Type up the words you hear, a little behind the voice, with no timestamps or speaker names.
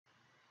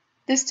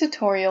This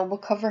tutorial will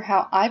cover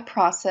how I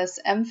process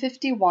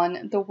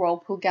M51, the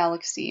Whirlpool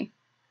galaxy.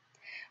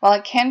 While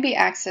it can be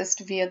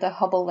accessed via the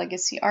Hubble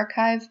Legacy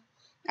Archive,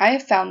 I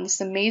have found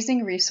this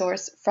amazing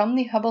resource from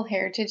the Hubble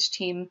Heritage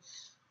team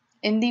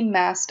in the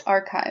MAST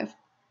archive.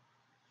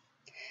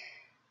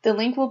 The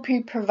link will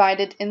be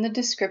provided in the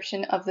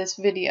description of this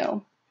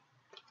video.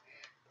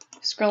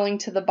 Scrolling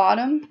to the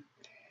bottom,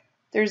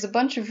 there's a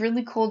bunch of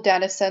really cool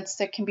datasets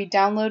that can be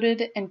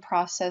downloaded and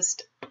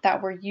processed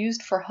that were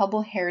used for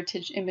Hubble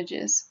Heritage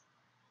images.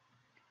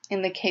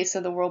 In the case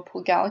of the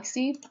Whirlpool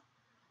galaxy,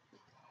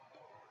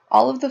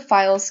 all of the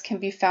files can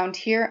be found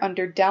here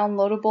under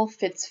Downloadable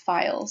FITS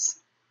files.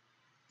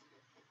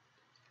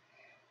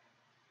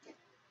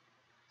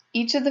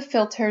 Each of the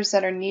filters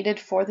that are needed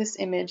for this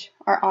image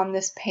are on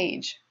this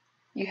page.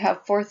 You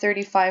have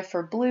 435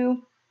 for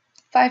blue,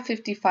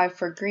 555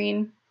 for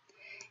green,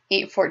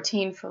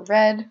 814 for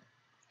red,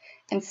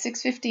 and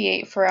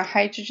 658 for a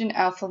hydrogen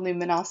alpha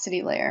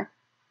luminosity layer.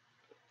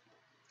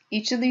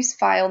 Each of these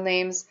file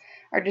names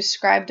are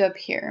described up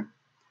here.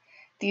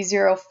 The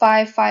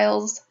 05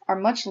 files are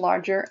much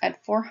larger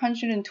at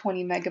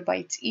 420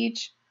 megabytes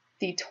each.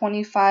 The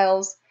 20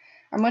 files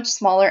are much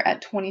smaller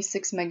at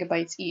 26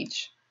 megabytes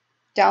each.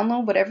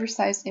 Download whatever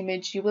size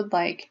image you would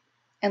like,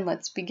 and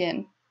let's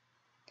begin.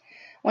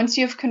 Once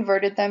you have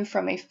converted them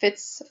from a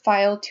FITS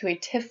file to a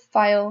TIFF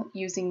file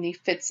using the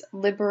FITS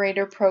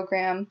Liberator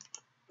program,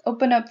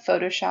 open up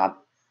Photoshop,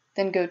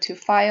 then go to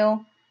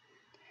File,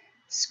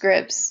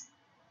 Scripts,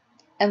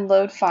 and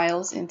load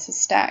files into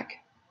Stack.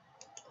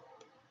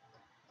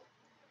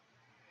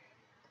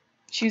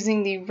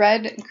 Choosing the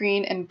red,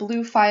 green, and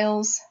blue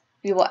files,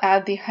 we will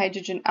add the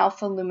hydrogen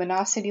alpha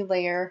luminosity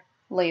layer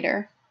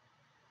later.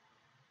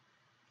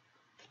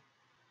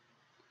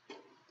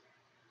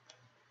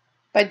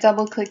 By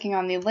double-clicking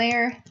on the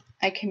layer,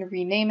 I can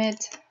rename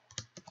it.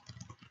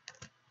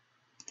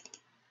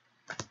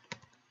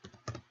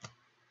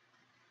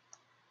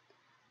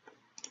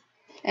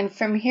 And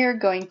from here,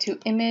 going to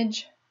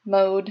Image,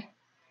 Mode,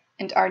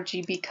 and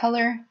RGB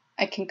Color,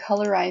 I can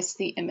colorize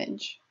the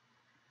image.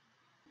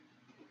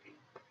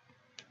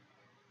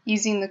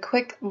 Using the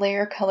Quick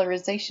Layer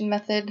Colorization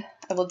method,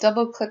 I will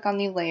double-click on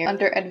the layer.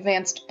 Under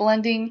Advanced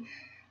Blending,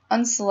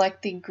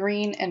 unselect the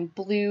green and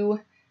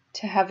blue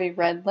to have a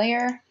red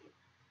layer.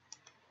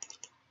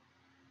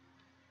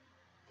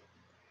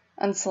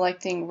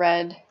 Unselecting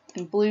red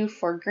and blue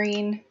for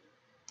green,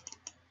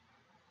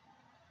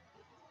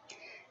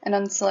 and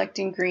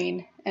unselecting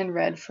green and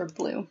red for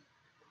blue.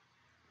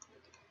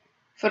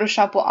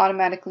 Photoshop will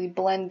automatically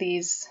blend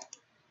these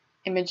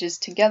images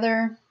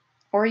together,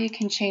 or you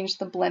can change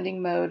the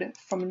blending mode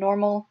from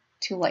normal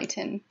to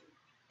lighten.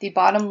 The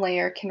bottom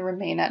layer can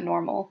remain at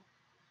normal.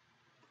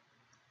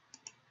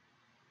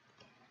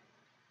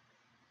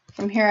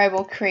 From here, I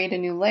will create a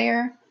new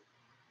layer.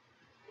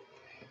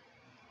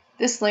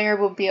 This layer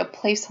will be a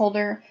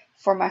placeholder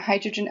for my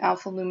hydrogen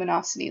alpha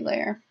luminosity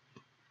layer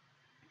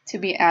to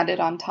be added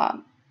on top.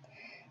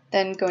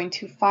 Then going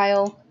to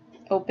File,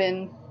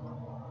 Open.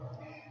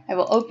 I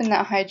will open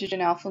that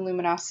hydrogen alpha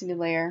luminosity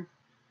layer.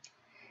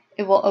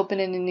 It will open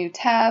in a new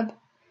tab,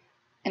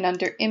 and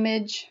under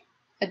Image,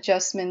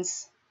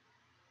 Adjustments,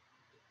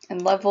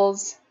 and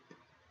Levels,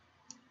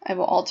 I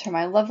will alter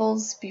my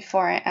levels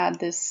before I add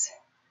this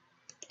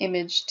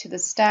image to the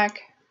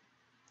stack.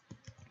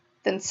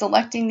 Then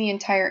selecting the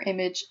entire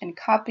image and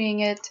copying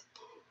it,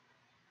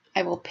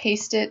 I will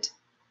paste it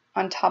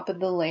on top of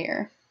the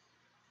layer.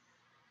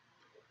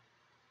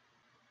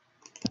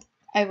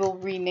 I will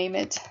rename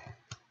it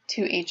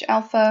to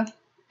H-alpha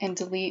and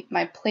delete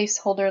my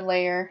placeholder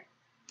layer.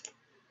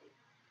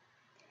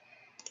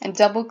 And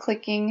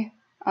double-clicking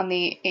on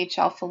the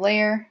H-alpha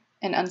layer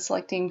and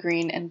unselecting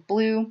green and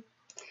blue,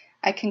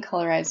 I can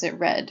colorize it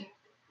red.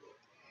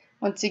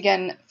 Once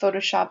again,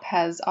 Photoshop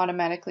has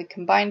automatically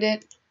combined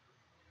it,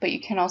 but you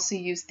can also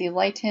use the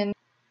lighten,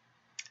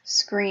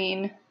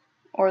 screen,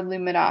 or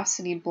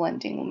luminosity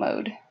blending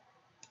mode.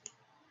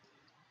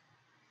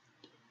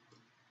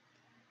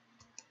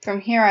 From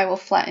here, I will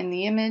flatten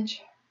the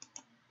image.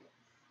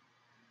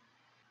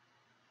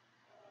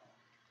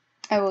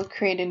 I will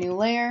create a new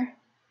layer,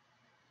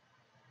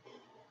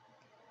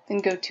 then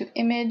go to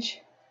Image,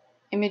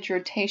 Image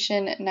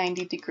Rotation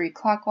 90°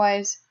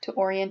 clockwise to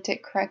orient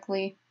it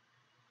correctly.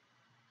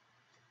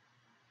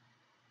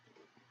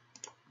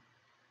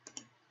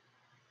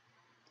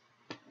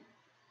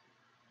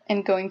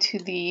 And going to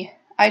the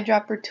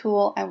eyedropper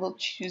tool, I will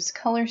choose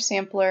Color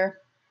Sampler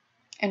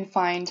and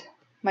find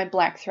my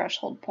black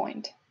threshold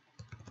point.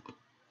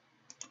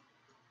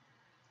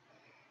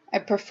 I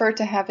prefer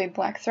to have a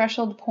black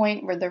threshold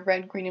point where the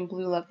red, green, and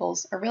blue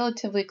levels are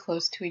relatively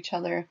close to each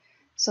other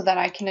so that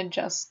I can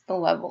adjust the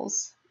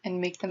levels and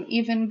make them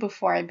even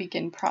before I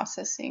begin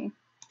processing.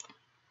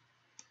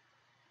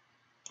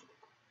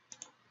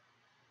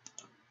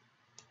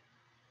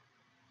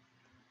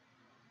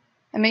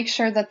 And make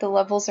sure that the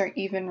levels are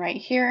even right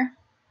here.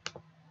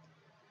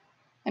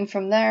 And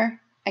from there,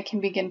 I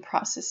can begin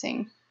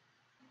processing.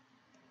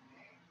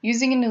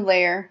 Using a new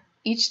layer,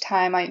 each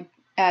time I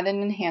add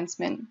an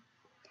enhancement,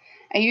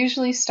 I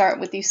usually start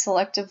with the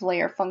selective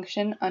layer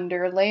function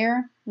under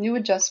Layer, New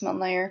Adjustment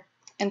Layer,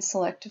 and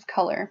Selective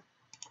Color.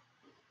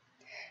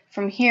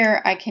 From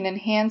here, I can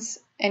enhance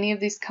any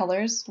of these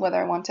colors, whether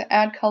I want to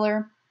add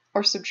color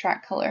or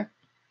subtract color.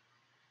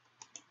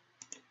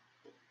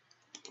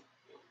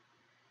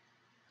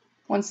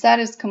 Once that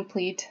is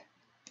complete,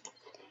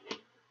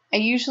 I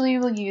usually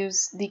will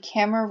use the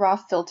Camera Raw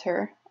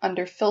filter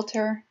under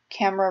Filter,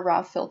 Camera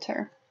Raw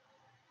Filter.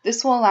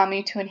 This will allow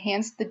me to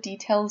enhance the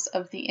details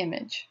of the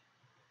image.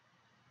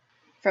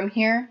 From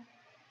here,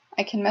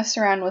 I can mess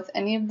around with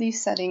any of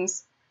these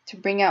settings to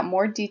bring out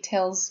more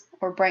details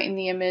or brighten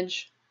the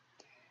image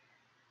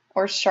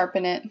or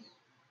sharpen it.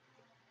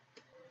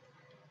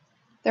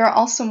 There are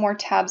also more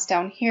tabs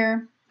down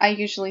here. I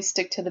usually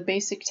stick to the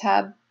basic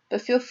tab,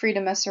 but feel free to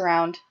mess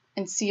around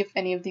and see if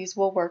any of these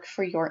will work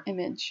for your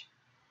image.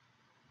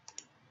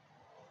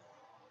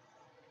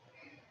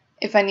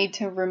 If I need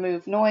to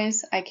remove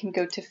noise, I can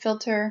go to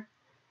Filter,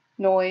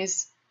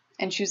 Noise,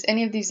 and choose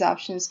any of these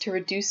options to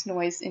reduce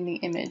noise in the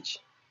image.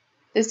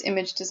 This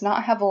image does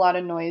not have a lot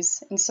of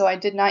noise, and so I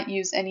did not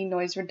use any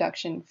noise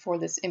reduction for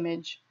this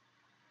image.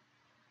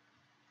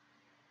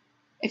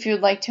 If you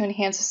would like to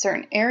enhance a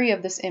certain area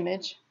of this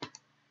image,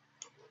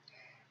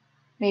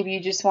 maybe you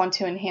just want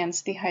to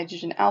enhance the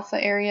hydrogen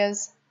alpha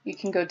areas, you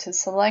can go to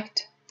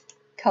Select,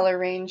 Color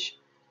Range,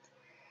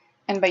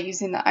 and by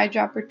using the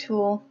eyedropper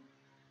tool,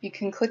 you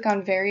can click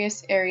on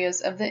various areas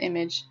of the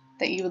image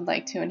that you would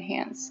like to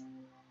enhance.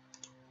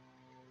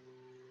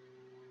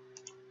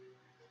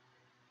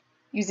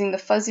 Using the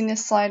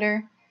fuzziness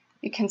slider,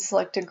 you can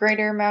select a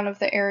greater amount of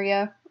the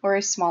area or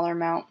a smaller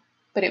amount,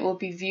 but it will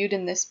be viewed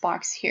in this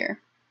box here.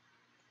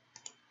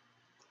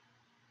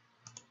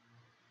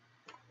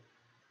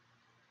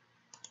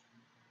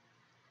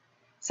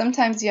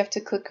 Sometimes you have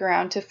to click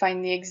around to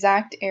find the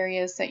exact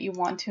areas that you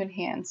want to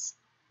enhance,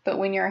 but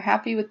when you're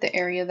happy with the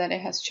area that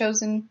it has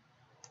chosen,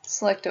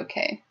 select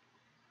OK.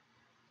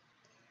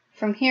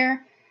 From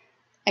here,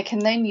 I can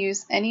then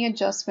use any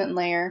adjustment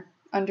layer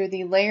under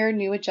the Layer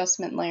New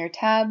Adjustment Layer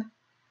tab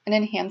and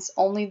enhance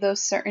only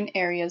those certain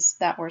areas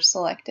that were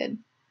selected.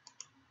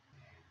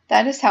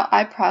 That is how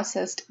I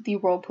processed the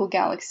Whirlpool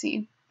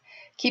Galaxy.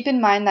 Keep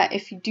in mind that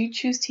if you do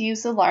choose to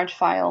use a large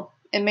file,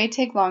 it may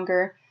take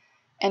longer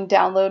and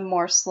download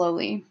more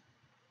slowly.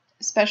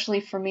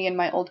 Especially for me and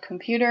my old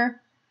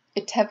computer,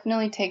 it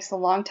definitely takes a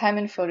long time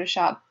in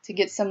Photoshop to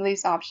get some of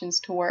these options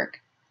to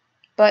work.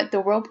 But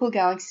the Whirlpool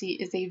Galaxy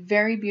is a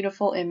very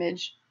beautiful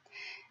image,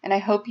 and I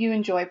hope you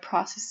enjoy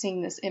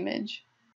processing this image.